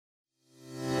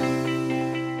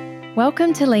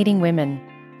Welcome to Leading Women,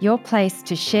 your place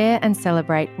to share and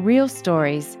celebrate real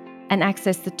stories and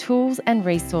access the tools and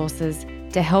resources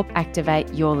to help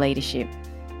activate your leadership.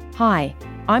 Hi,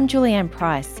 I'm Julianne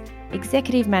Price,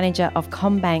 Executive Manager of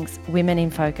CommBank's Women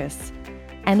in Focus.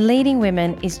 And Leading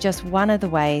Women is just one of the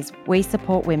ways we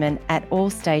support women at all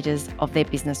stages of their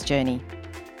business journey.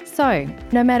 So,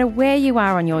 no matter where you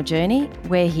are on your journey,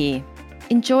 we're here.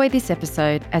 Enjoy this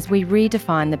episode as we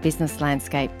redefine the business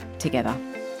landscape together.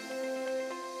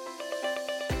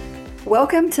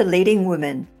 Welcome to Leading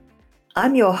Women.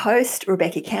 I'm your host,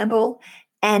 Rebecca Campbell,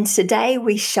 and today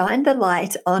we shine the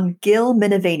light on Gil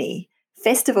Minervini,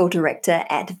 Festival Director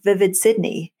at Vivid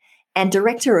Sydney and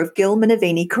Director of Gil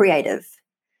Minervini Creative.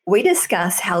 We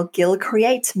discuss how Gil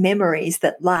creates memories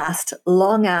that last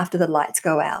long after the lights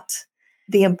go out,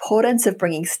 the importance of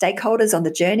bringing stakeholders on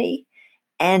the journey,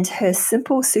 and her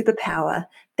simple superpower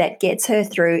that gets her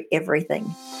through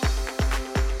everything.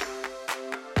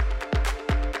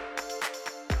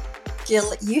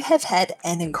 Gil, you have had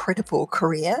an incredible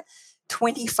career,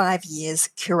 25 years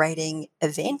curating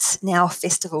events, now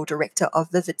Festival Director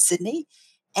of Vivid Sydney.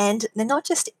 And they're not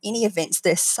just any events,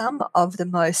 they're some of the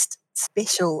most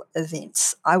special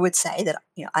events. I would say that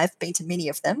I've been to many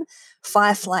of them.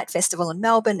 Fireflight Festival in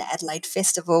Melbourne, Adelaide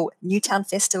Festival, Newtown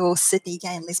Festival, Sydney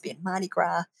Gay and Lesbian Mardi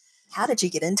Gras. How did you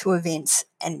get into events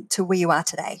and to where you are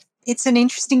today? It's an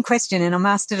interesting question, and I'm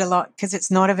asked it a lot because it's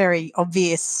not a very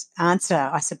obvious answer,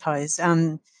 I suppose.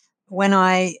 When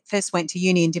I first went to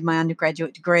uni and did my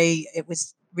undergraduate degree, it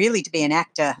was really to be an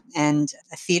actor and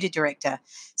a theatre director.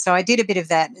 So I did a bit of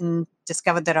that and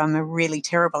discovered that I'm a really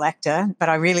terrible actor, but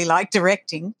I really like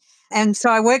directing. And so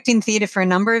I worked in theatre for a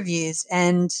number of years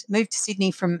and moved to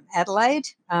Sydney from Adelaide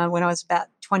when I was about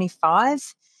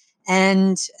 25.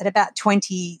 And at about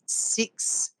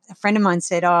 26, a friend of mine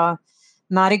said,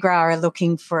 Mardi Gras are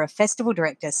looking for a festival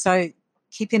director. So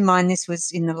keep in mind this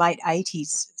was in the late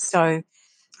 80s. So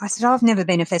I said, I've never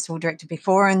been a festival director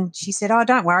before. And she said,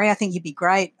 don't worry, I think you'd be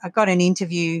great. I got an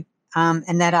interview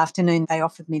and that afternoon they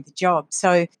offered me the job.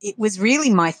 So it was really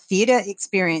my theatre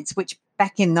experience, which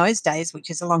back in those days, which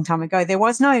is a long time ago, there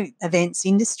was no events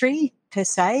industry per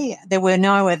se. There were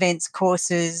no events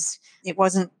courses. It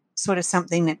wasn't sort of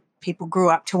something that people grew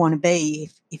up to want to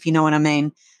be, if you know what I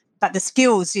mean. But the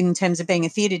skills in terms of being a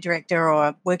theatre director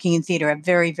or working in theatre are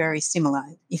very, very similar,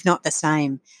 if not the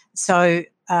same. So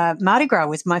Mardi Gras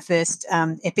was my first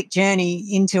epic journey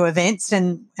into events,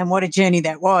 and what a journey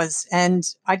that was. And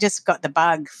I just got the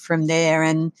bug from there.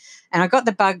 And I got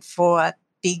the bug for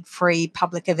big, free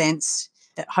public events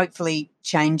that hopefully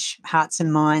change hearts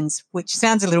and minds, which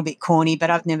sounds a little bit corny, but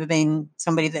I've never been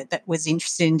somebody that was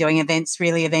interested in doing events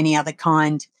really of any other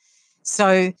kind.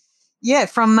 So yeah,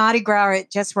 from Mardi Gras,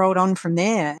 it just rolled on from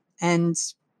there, and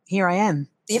here I am.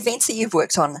 The events that you've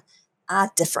worked on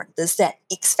are different. There's that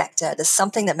X factor. There's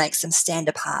something that makes them stand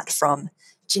apart from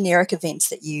generic events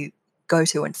that you go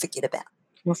to and forget about.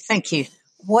 Well, thank you.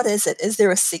 What is it? Is there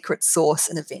a secret sauce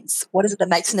in events? What is it that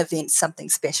makes an event something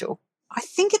special? I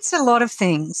think it's a lot of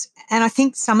things, and I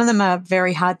think some of them are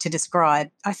very hard to describe.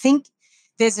 I think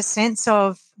there's a sense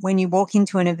of when you walk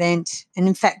into an event, and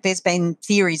in fact, there's been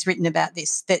theories written about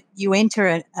this, that you enter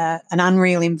an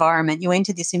unreal environment. You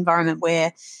enter this environment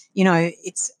where,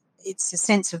 it's a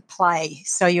sense of play.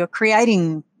 So you're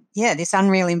creating, this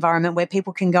unreal environment where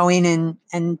people can go in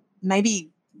and maybe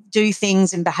do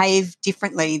things and behave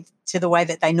differently to the way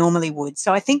that they normally would.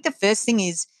 So I think the first thing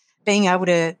is being able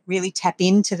to really tap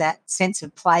into that sense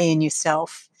of play in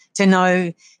yourself to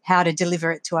know how to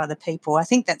deliver it to other people. I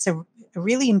think that's a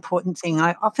really important thing.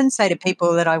 I often say to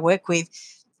people that I work with,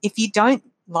 if you don't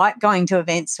like going to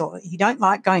events or you don't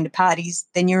like going to parties,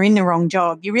 then you're in the wrong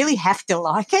job. You really have to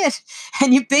like it.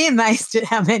 And you'd be amazed at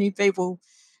how many people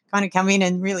kind of come in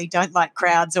and really don't like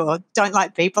crowds or don't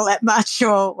like people that much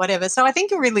or whatever. So I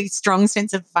think a really strong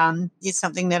sense of fun is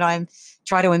something that I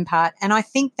try to impart. And I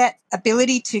think that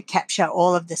ability to capture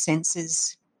all of the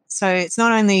senses. So it's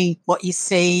not only what you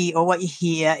see or what you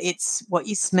hear, it's what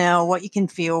you smell, what you can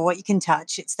feel, what you can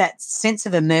touch. It's that sense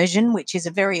of immersion, which is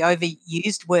a very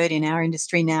overused word in our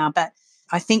industry now. But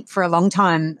I think for a long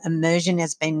time, immersion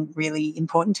has been really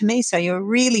important to me. So you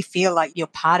really feel like you're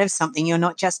part of something. You're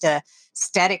not just a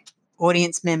static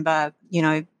audience member,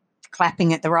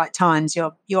 clapping at the right times.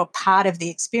 You're part of the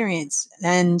experience.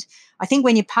 And I think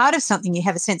when you're part of something, you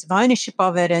have a sense of ownership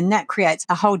of it, and that creates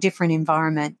a whole different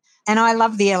environment. And I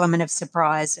love the element of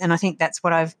surprise. And I think that's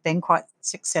what I've been quite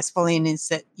successful in, is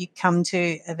that you come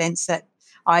to events that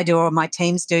I do or my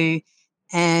teams do,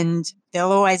 and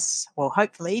there'll always, well,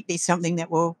 hopefully be something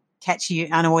that will catch you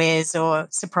unawares or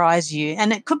surprise you.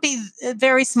 And it could be a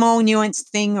very small nuanced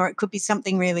thing, or it could be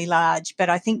something really large. But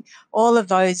I think all of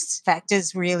those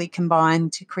factors really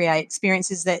combine to create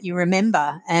experiences that you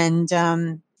remember. And,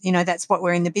 that's what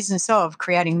we're in the business of,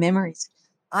 creating memories.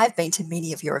 I've been to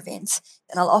many of your events,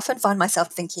 and I'll often find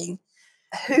myself thinking,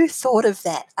 who thought of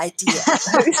that idea?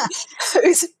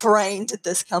 Whose brain did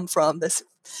this come from? This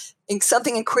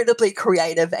something incredibly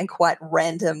creative and quite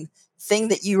random thing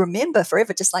that you remember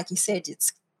forever, just like you said,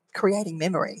 it's creating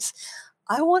memories.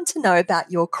 I want to know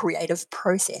about your creative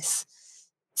process.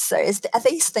 So are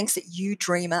these things that you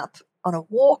dream up on a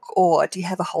walk, or do you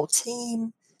have a whole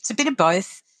team? It's a bit of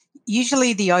both.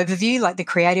 Usually the overview, like the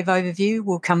creative overview,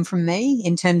 will come from me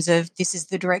in terms of this is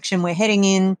the direction we're heading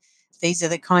in. These are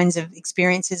the kinds of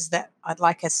experiences that I'd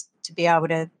like us to be able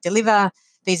to deliver.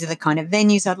 These are the kind of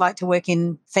venues I'd like to work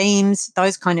in, themes,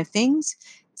 those kind of things.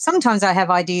 Sometimes I have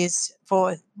ideas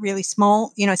for really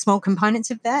small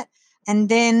components of that. And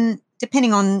then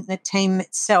depending on the team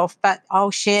itself, but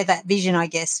I'll share that vision, I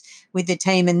guess, with the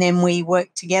team. And then we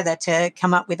work together to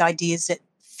come up with ideas that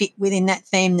fit within that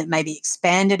theme, that maybe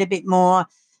expand it a bit more,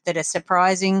 that are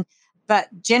surprising.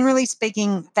 But generally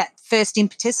speaking, that first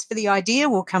impetus for the idea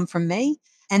will come from me.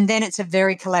 And then it's a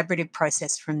very collaborative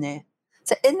process from there.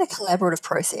 So in the collaborative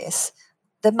process,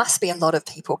 there must be a lot of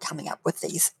people coming up with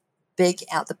these big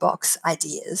out-the-box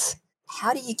ideas.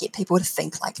 How do you get people to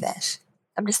think like that?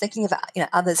 I'm just thinking of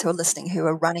others who are listening who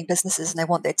are running businesses and they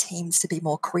want their teams to be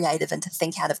more creative and to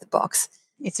think out of the box.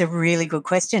 It's a really good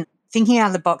question. Thinking out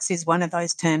of the box is one of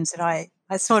those terms that I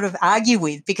sort of argue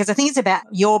with, because I think it's about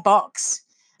your box.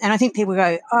 And I think people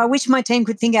go, I wish my team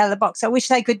could think out of the box. I wish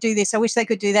they could do this. I wish they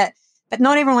could do that. But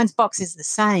not everyone's box is the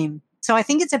same. So I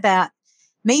think it's about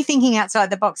me thinking outside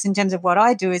the box in terms of what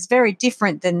I do is very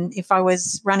different than if I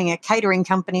was running a catering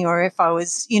company, or if I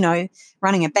was,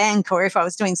 running a bank, or if I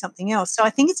was doing something else. So I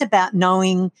think it's about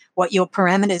knowing what your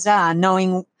parameters are,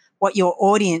 knowing what your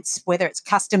audience, whether it's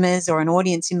customers or an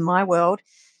audience in my world,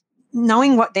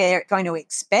 knowing what they're going to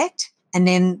expect and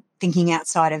then thinking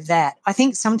outside of that. I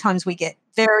think sometimes we get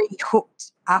very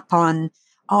hooked up on,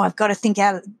 I've got to think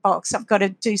out of the box. I've got to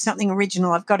do something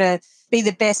original. I've got to be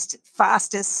the best,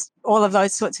 fastest, all of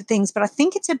those sorts of things. But I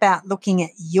think it's about looking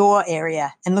at your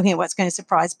area and looking at what's going to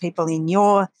surprise people in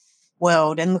your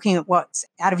world and looking at what's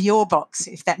out of your box,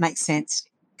 if that makes sense.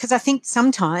 Because I think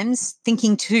sometimes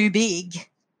thinking too big,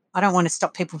 I don't want to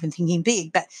stop people from thinking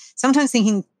big, but sometimes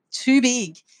thinking too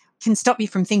big can stop you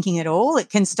from thinking at all.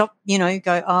 It can stop,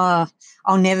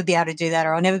 I'll never be able to do that,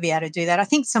 or I'll never be able to do that. I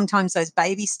think sometimes those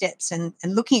baby steps and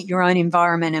looking at your own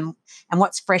environment and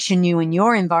what's fresh and new in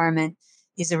your environment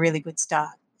is a really good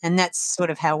start. And that's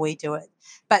sort of how we do it.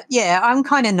 But yeah, I'm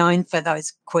kind of known for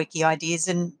those quirky ideas.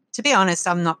 And to be honest,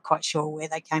 I'm not quite sure where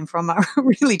they came from. I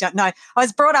really don't know. I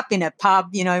was brought up in a pub,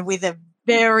 with a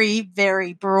very,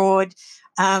 very broad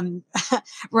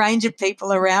range of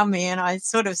people around me, and I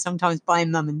sort of sometimes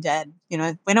blame mum and dad.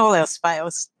 When all else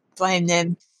fails, blame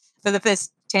them. For the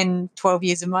first 10, 12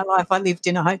 years of my life, I lived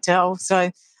in a hotel,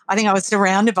 so I think I was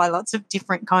surrounded by lots of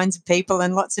different kinds of people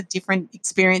and lots of different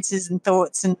experiences and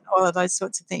thoughts and all of those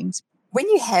sorts of things. When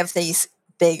you have these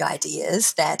big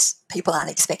ideas that people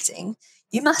aren't expecting,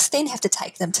 you must then have to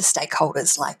take them to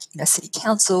stakeholders like city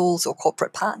councils or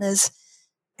corporate partners.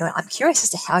 I'm curious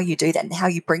as to how you do that and how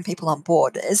you bring people on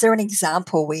board. Is there an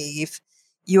example where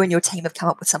you and your team have come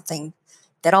up with something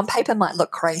that on paper might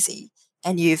look crazy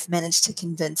and you've managed to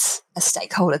convince a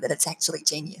stakeholder that it's actually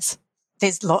genius?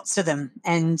 There's lots of them,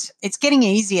 and it's getting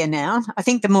easier now. I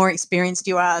think the more experienced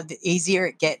you are, the easier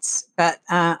it gets. But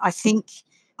I think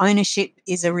ownership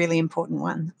is a really important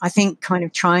one. I think kind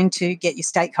of trying to get your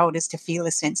stakeholders to feel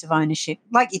a sense of ownership,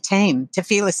 like your team, to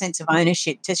feel a sense of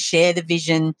ownership, to share the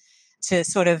vision, to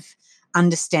sort of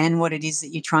understand what it is that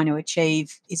you're trying to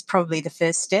achieve is probably the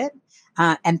first step.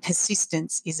 And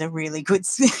persistence is a really good,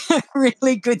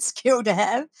 really good skill to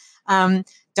have.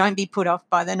 Don't be put off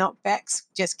by the knockbacks.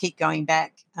 Just keep going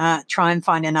back. Try and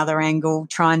find another angle.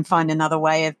 Try and find another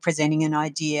way of presenting an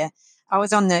idea. I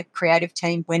was on the creative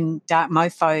team when Dark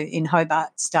Mofo in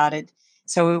Hobart started.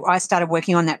 So I started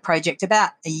working on that project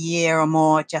about a year or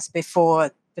more just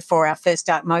before our first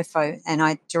Dark Mofo, and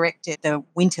I directed the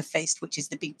Winter Feast, which is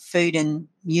the big food and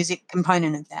music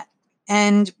component of that.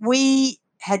 And we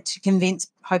had to convince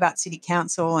Hobart City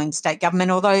Council and state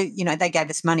government, although, they gave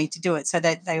us money to do it, so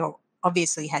that they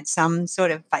obviously had some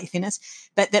sort of faith in us,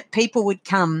 but that people would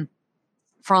come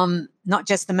from not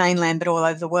just the mainland but all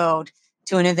over the world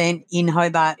to an event in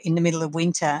Hobart in the middle of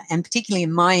winter, and particularly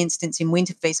in my instance in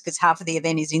Winter Feast, because half of the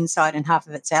event is inside and half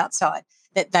of it's outside,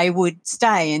 that they would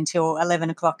stay until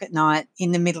 11 o'clock at night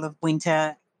in the middle of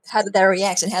winter, How did they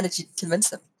react and how did you convince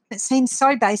them? It seems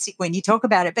so basic when you talk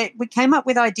about it, but we came up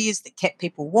with ideas that kept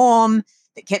people warm,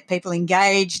 that kept people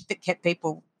engaged, that kept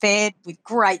people fed with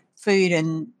great food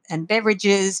and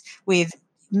beverages, with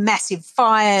massive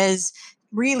fires,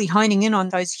 really honing in on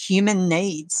those human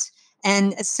needs.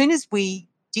 And as soon as we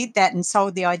did that and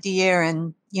sold the idea,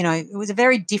 and it was a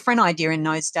very different idea in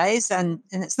those days, and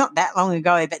it's not that long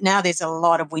ago, but now there's a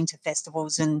lot of winter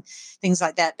festivals and things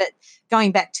like that. But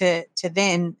going back to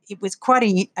then, it was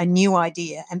quite a new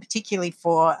idea, and particularly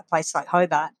for a place like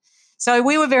Hobart. So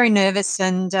we were very nervous,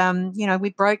 and we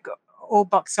broke all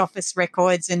box office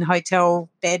records and hotel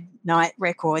bed night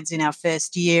records in our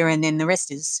first year, and then the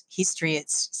rest is history.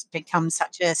 It's become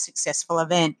such a successful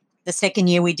event. The second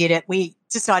year we did it, we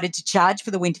decided to charge for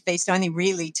the Winter Feast only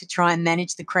really to try and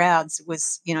manage the crowds. It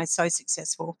was, so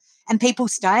successful. And people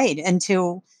stayed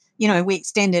until, we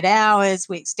extended hours,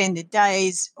 we extended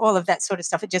days, all of that sort of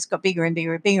stuff. It just got bigger and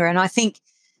bigger and bigger. And I think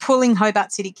pulling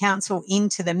Hobart City Council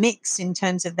into the mix in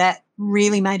terms of that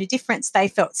really made a difference. They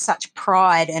felt such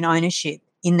pride and ownership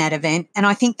in that event. And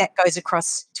I think that goes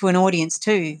across to an audience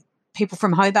too. People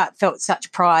from Hobart felt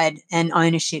such pride and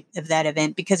ownership of that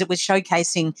event because it was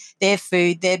showcasing their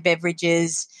food, their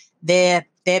beverages, their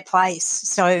place.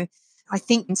 So I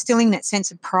think instilling that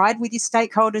sense of pride with your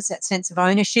stakeholders, that sense of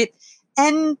ownership,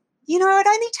 and it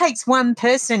only takes one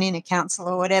person in a council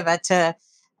or whatever to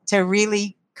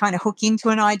really kind of hook into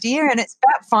an idea, and it's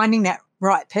about finding that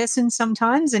right person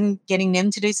sometimes and getting them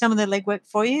to do some of the legwork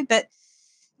for you. But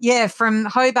yeah, from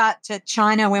Hobart to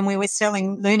China when we were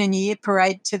selling Lunar New Year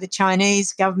Parade to the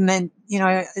Chinese government,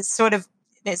 it's sort of,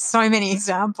 there's so many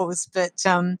examples, but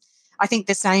I think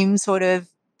the same sort of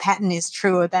pattern is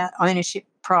true about ownership,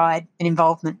 pride and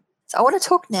involvement. So I want to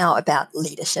talk now about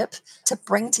leadership, to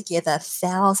bring together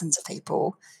thousands of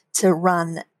people to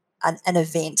run an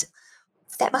event.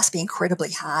 That must be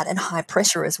incredibly hard and high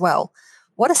pressure as well.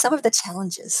 What are some of the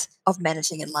challenges of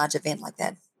managing a large event like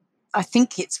that? I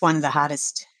think it's one of the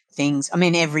hardest things. I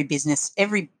mean, every business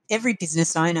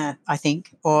owner, I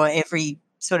think, or every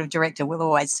sort of director will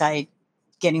always say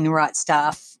getting the right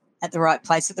staff at the right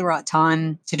place at the right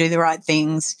time to do the right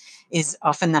things is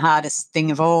often the hardest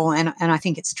thing of all. And I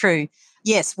think it's true.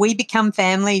 Yes, we become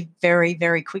family very,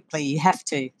 very quickly. You have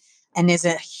to. And there's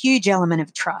a huge element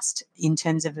of trust in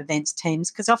terms of events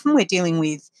teams, because often we're dealing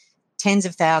with tens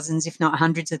of thousands, if not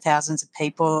hundreds of thousands of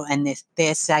people, and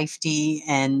their safety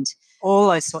and all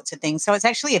those sorts of things. So it's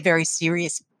actually a very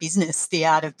serious business, the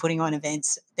art of putting on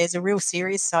events. There's a real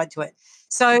serious side to it.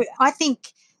 So I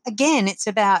think, again, it's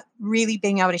about really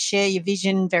being able to share your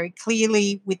vision very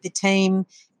clearly with the team,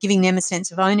 giving them a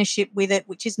sense of ownership with it,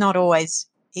 which is not always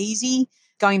easy.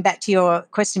 Going back to your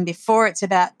question before, it's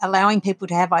about allowing people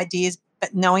to have ideas,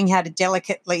 but knowing how to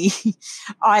delicately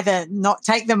either not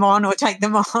take them on or take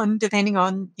them on, depending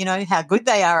on, how good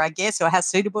they are, I guess, or how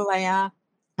suitable they are.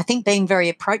 I think being very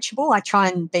approachable, I try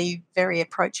and be very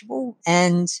approachable,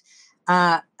 and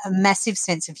a massive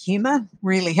sense of humour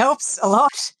really helps a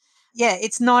lot. Yeah,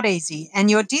 it's not easy. And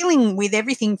you're dealing with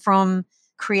everything from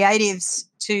creatives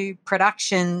to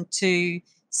production to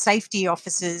safety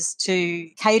officers to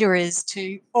caterers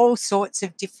to all sorts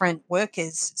of different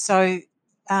workers. So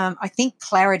I think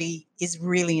clarity is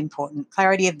really important.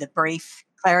 Clarity of the brief,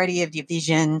 clarity of your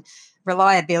vision,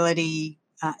 reliability,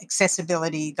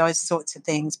 accessibility, those sorts of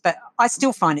things. But I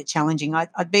still find it challenging.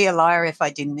 I'd be a liar if I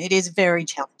didn't. It is very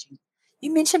challenging.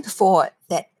 You mentioned before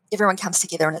that everyone comes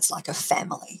together and it's like a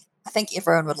family. I think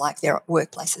everyone would like their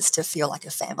workplaces to feel like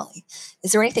a family.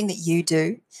 Is there anything that you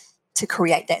do to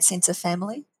create that sense of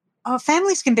family? Oh,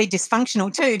 families can be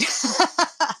dysfunctional too.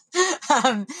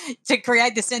 To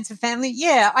create the sense of family.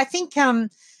 Yeah, I think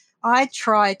I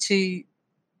try to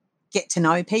get to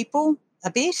know people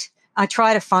a bit. I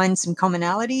try to find some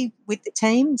commonality with the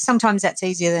team. Sometimes that's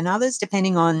easier than others,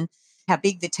 depending on how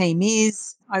big the team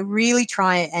is. I really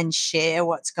try and share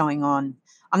what's going on.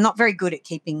 I'm not very good at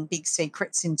keeping big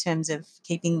secrets in terms of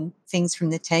keeping things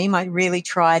from the team. I really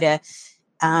try to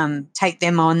take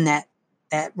them on that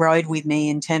road with me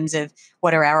in terms of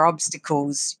what are our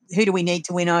obstacles, who do we need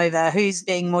to win over, who's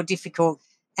being more difficult.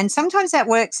 And sometimes that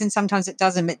works and sometimes it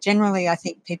doesn't. But generally, I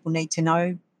think people need to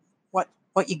know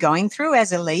what you're going through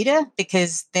as a leader,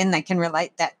 because then they can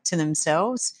relate that to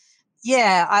themselves.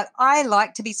 Yeah, I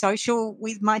like to be social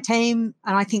with my team,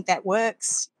 and I think that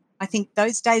works. I think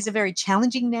those days are very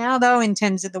challenging now, though, in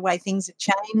terms of the way things have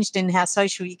changed and how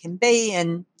social you can be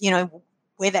and,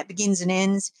 where that begins and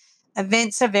ends.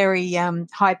 Events are very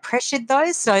high pressured,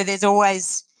 though, so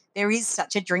there is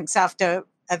such a drinks after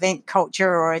event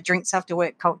culture or a drinks after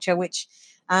work culture, which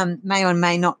may or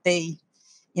may not be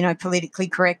politically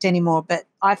correct anymore, but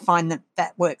I find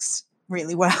that works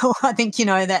really well. I think,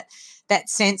 that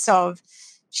sense of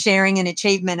sharing an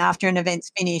achievement after an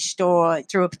event's finished or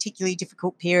through a particularly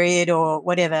difficult period or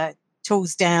whatever,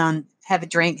 tools down, have a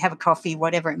drink, have a coffee,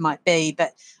 whatever it might be.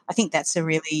 But I think that's a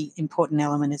really important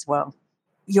element as well.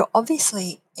 You're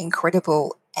obviously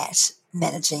incredible at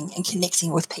managing and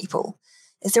connecting with people.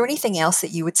 Is there anything else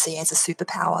that you would see as a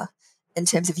superpower in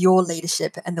terms of your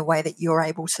leadership and the way that you're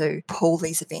able to pull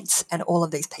these events and all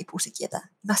of these people together?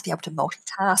 You must be able to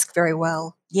multitask very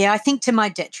well. Yeah, I think to my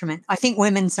detriment. I think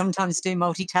women sometimes do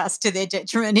multitask to their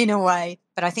detriment in a way,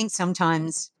 but I think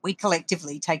sometimes we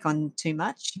collectively take on too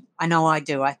much. I know I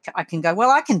do. I can go,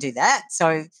 well, I can do that.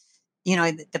 So,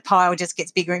 the pile just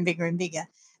gets bigger and bigger and bigger.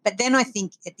 But then I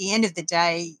think at the end of the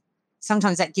day,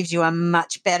 sometimes that gives you a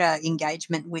much better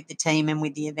engagement with the team and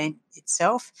with the event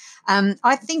itself.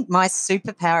 I think my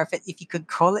superpower, if you could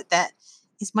call it that,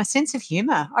 is my sense of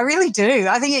humor. I really do.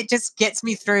 I think it just gets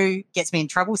me in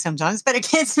trouble sometimes, but it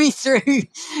gets me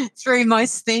through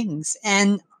most things.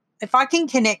 And if I can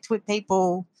connect with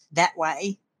people that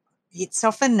way, it's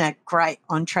often a great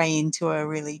entree into a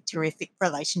really terrific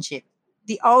relationship.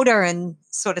 The older and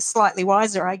sort of slightly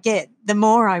wiser I get, the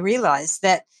more I realise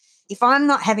that if I'm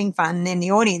not having fun, then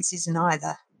the audience isn't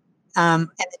either, and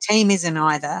the team isn't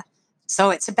either. So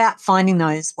it's about finding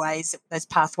those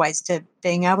pathways to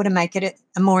being able to make it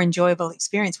a more enjoyable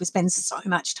experience. We spend so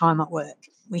much time at work.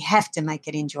 We have to make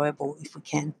it enjoyable if we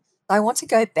can. I want to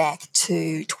go back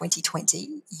to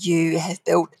 2020. You have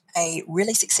built a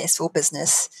really successful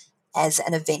business as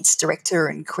an events director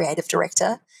and creative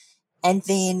director, and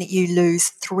then you lose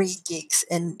 3 gigs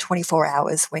in 24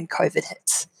 hours when COVID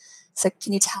hits. So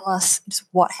can you tell us just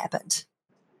what happened?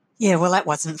 Yeah, well, that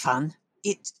wasn't fun.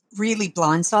 It really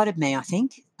blindsided me, I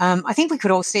think. I think we could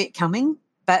all see it coming,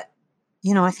 but,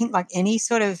 I think like any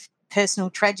sort of personal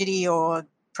tragedy or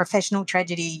professional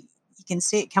tragedy, you can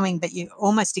see it coming, but you're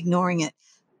almost ignoring it.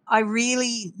 I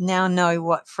really now know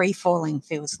what free falling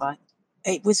feels like.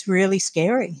 It was really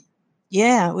scary.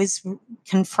 Yeah, it was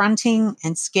confronting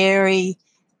and scary,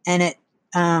 and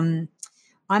I'm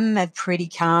a pretty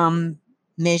calm,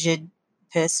 measured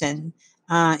person.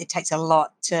 It takes a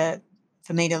lot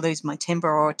for me to lose my temper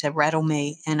or to rattle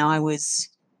me, and I was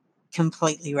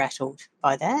completely rattled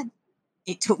by that.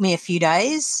 It took me a few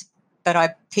days, but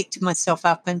I picked myself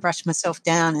up and brushed myself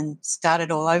down and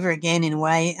started all over again in a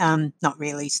way. Not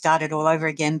really started all over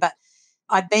again, but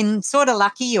I'd been sort of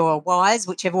lucky or wise,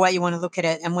 whichever way you want to look at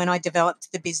it. And when I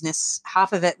developed the business,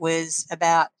 half of it was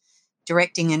about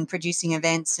directing and producing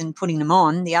events and putting them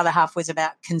on. The other half was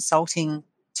about consulting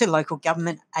to local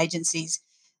government agencies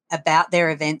about their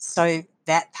events. So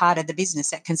that part of the business,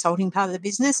 that consulting part of the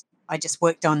business, I just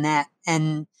worked on that.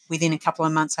 And within a couple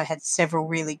of months, I had several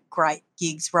really great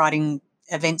gigs writing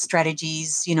event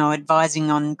strategies, advising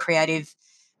on creative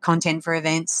content for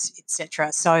events,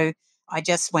 etc. So I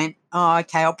just went, oh,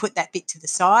 okay, I'll put that bit to the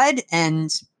side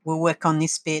and we'll work on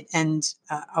this bit. And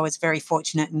I was very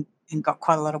fortunate and got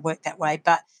quite a lot of work that way.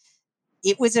 But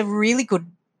it was a really good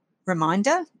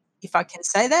reminder, if I can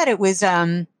say that. It was,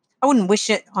 I wouldn't wish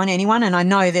it on anyone. And I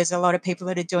know there's a lot of people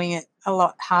that are doing it a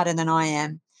lot harder than I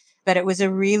am. But it was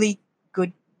a really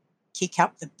good kick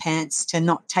up the pants to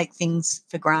not take things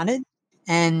for granted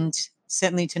and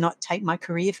certainly to not take my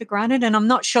career for granted. And I'm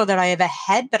not sure that I ever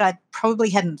had, but I probably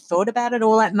hadn't thought about it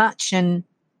all that much. And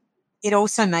it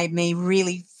also made me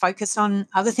really focus on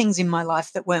other things in my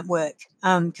life that weren't work,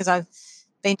 because I've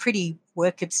been pretty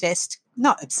work obsessed,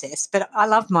 not obsessed, but I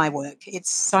love my work. It's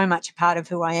so much a part of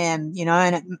who I am,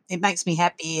 and it makes me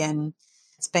happy, and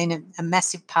it's been a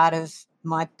massive part of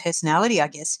my personality, I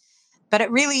guess. But it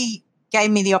really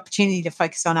gave me the opportunity to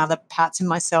focus on other parts of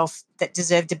myself that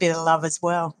deserved a bit of love as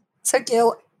well. So,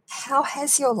 Gil, how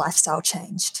has your lifestyle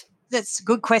changed? That's a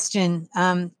good question.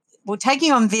 Well,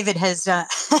 taking on Vivid has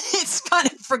it's kind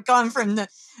of gone from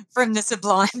the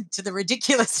sublime to the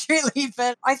ridiculous, really.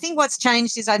 But I think what's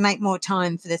changed is I make more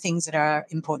time for the things that are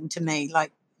important to me.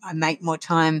 Like I make more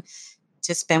time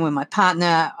to spend with my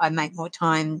partner. I make more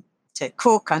time to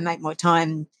cook. I make more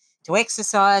time to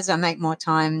exercise. I make more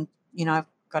time, I've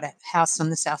got a house on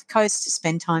the South Coast to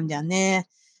spend time down there.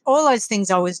 All those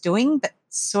things I was doing, but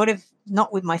sort of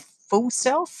not with my full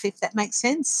self, if that makes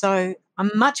sense. So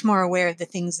I'm much more aware of the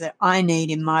things that I need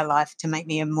in my life to make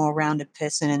me a more rounded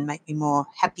person and make me more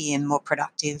happy and more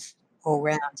productive all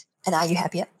round. And are you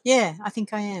happier? Yeah, I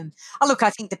think I am. Oh, look, I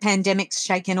think the pandemic's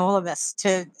shaken all of us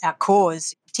to our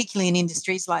cores, particularly in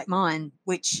industries like mine,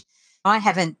 which I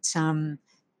haven't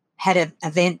had an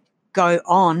event go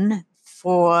on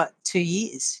for 2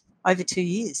 years, over 2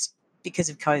 years because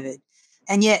of COVID.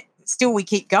 And yet still we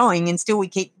keep going and still we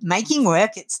keep making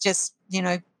work. It's just,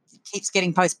 it keeps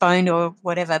getting postponed or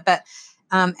whatever. But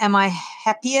am I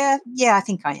happier? Yeah, I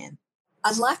think I am.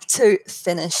 I'd like to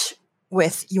finish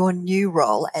with your new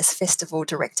role as Festival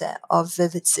Director of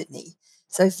Vivid Sydney.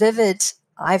 So Vivid,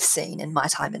 I've seen in my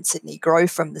time in Sydney, grow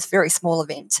from this very small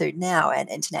event to now an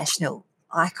international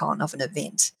icon of an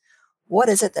event. What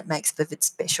is it that makes Vivid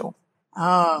special?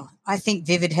 Oh, I think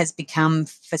Vivid has become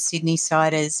for Sydney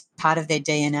siders part of their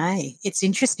DNA. It's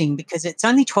interesting because it's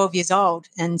only 12 years old.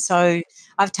 And so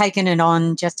I've taken it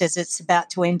on just as it's about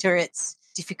to enter its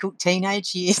difficult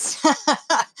teenage years.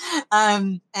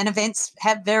 And events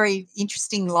have very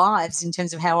interesting lives in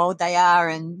terms of how old they are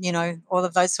and, all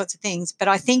of those sorts of things. But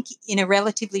I think in a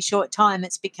relatively short time,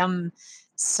 it's become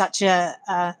such a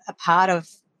part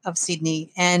of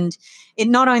Sydney. And it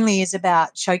not only is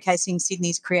about showcasing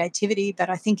Sydney's creativity, but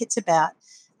I think it's about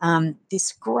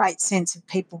this great sense of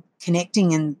people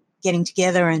connecting and getting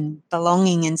together and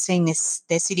belonging and seeing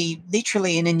their city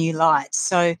literally in a new light.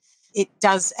 So it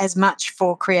does as much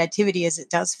for creativity as it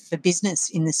does for business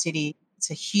in the city.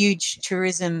 It's a huge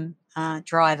tourism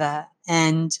driver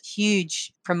and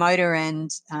huge promoter and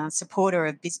supporter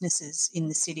of businesses in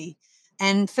the city.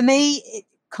 And for me, it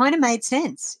kind of made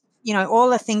sense. All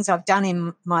the things I've done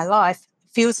in my life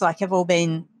feels like have all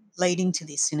been leading to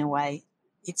this in a way.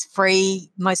 It's free.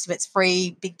 Most of it's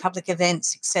free, big public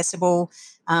events, accessible.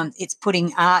 It's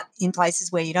putting art in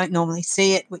places where you don't normally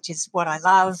see it, which is what I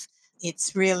love.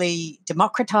 It's really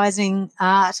democratizing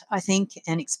art, I think,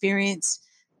 and experience.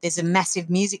 There's a massive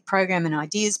music program and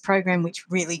ideas program, which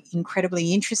really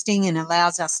incredibly interesting and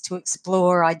allows us to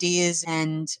explore ideas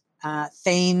and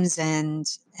themes and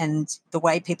the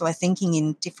way people are thinking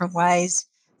in different ways.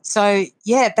 So,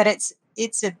 yeah, but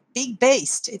it's a big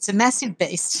beast. It's a massive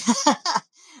beast.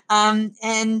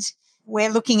 And we're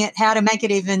looking at how to make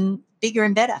it even bigger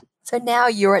and better. So now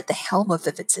you're at the helm of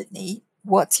Vivid Sydney.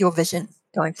 What's your vision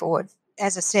going forward?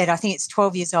 As I said, I think it's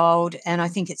 12 years old and I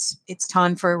think it's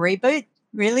time for a reboot,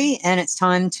 really, and it's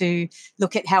time to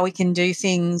look at how we can do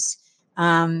things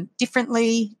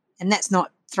differently. And that's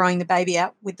not throwing the baby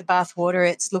out with the bathwater.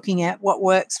 It's looking at what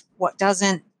works, what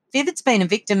doesn't. Vivid's been a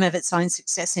victim of its own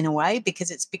success in a way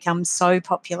because it's become so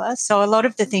popular. So a lot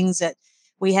of the things that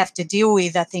we have to deal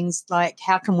with are things like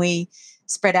how can we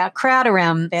spread our crowd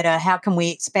around better? How can we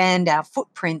expand our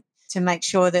footprint to make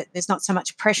sure that there's not so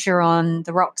much pressure on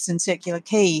the Rocks and Circular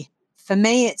Quay? For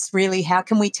me, it's really how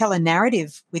can we tell a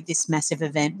narrative with this massive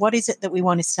event? What is it that we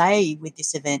want to say with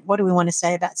this event? What do we want to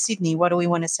say about Sydney? What do we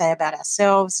want to say about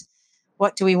ourselves?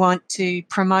 What do we want to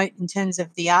promote in terms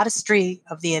of the artistry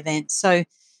of the event? So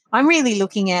I'm really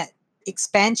looking at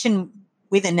expansion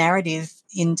with a narrative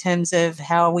in terms of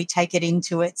how we take it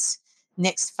into its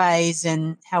next phase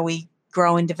and how we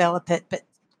grow and develop it, but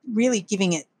really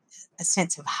giving it a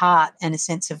sense of heart and a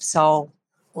sense of soul.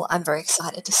 Well, I'm very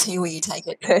excited to see where you take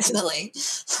it personally.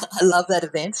 I love that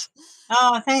event.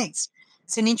 Oh, thanks.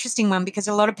 It's an interesting one because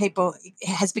a lot of people, it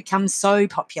has become so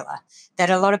popular that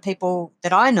a lot of people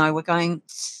that I know were going,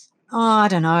 oh, I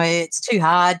don't know, it's too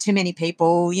hard, too many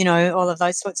people, all of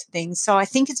those sorts of things. So I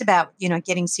think it's about,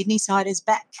 getting Sydney siders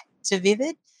back to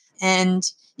Vivid. And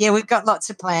yeah, we've got lots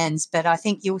of plans, but I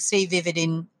think you'll see Vivid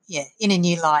in a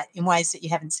new light in ways that you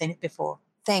haven't seen it before.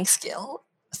 Thanks, Gil.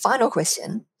 Final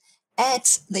question.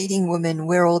 At Leading Women,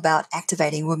 we're all about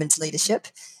activating women's leadership.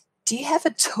 Do you have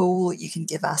a tool you can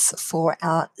give us for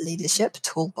our leadership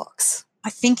toolbox? I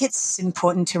think it's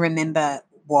important to remember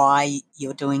why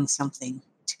you're doing something,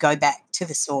 to go back to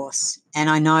the source. And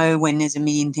I know when there's a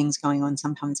million things going on,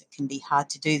 sometimes it can be hard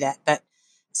to do that. But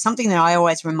something that I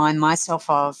always remind myself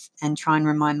of and try and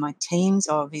remind my teams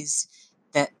of is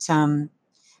that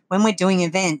when we're doing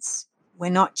events, we're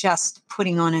not just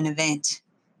putting on an event.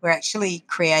 We're actually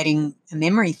creating a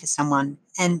memory for someone.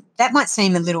 And that might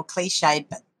seem a little cliched,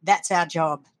 but that's our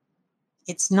job.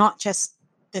 It's not just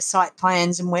the site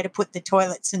plans and where to put the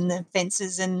toilets and the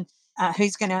fences and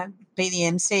who's going to be the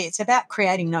MC. It's about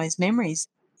creating those memories.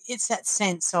 It's that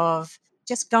sense of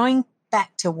just going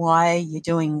back to why you're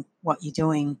doing what you're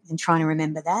doing and trying to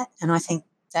remember that. And I think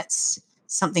that's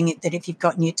something that if you've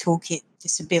got in your toolkit,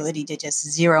 this ability to just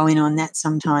zero in on that,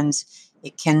 sometimes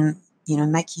it can,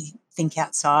 make you think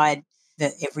outside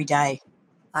the everyday.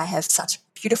 I have such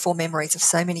beautiful memories of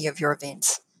so many of your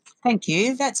events. Thank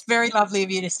you. That's very lovely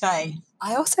of you to say.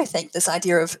 I also think this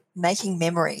idea of making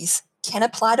memories can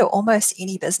apply to almost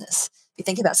any business. If you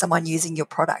think about someone using your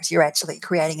product, you're actually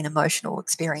creating an emotional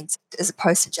experience as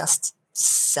opposed to just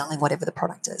selling whatever the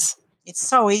product is. It's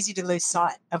so easy to lose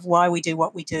sight of why we do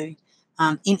what we do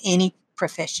in any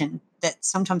profession that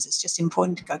sometimes it's just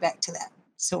important to go back to that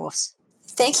source.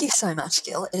 Thank you so much,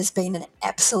 Gil. It has been an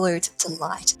absolute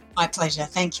delight. My pleasure.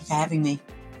 Thank you for having me.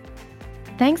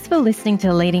 Thanks for listening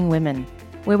to Leading Women,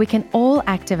 where we can all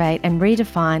activate and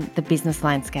redefine the business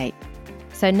landscape.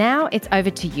 So now it's over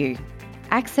to you.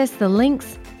 Access the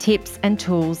links, tips and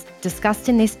tools discussed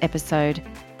in this episode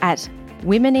at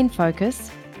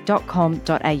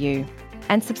womeninfocus.com.au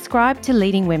and subscribe to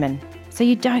Leading Women so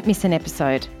you don't miss an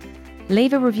episode.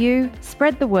 Leave a review,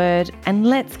 spread the word, and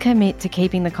let's commit to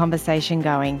keeping the conversation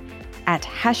going at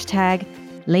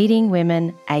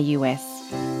 #LeadingWomenAUS.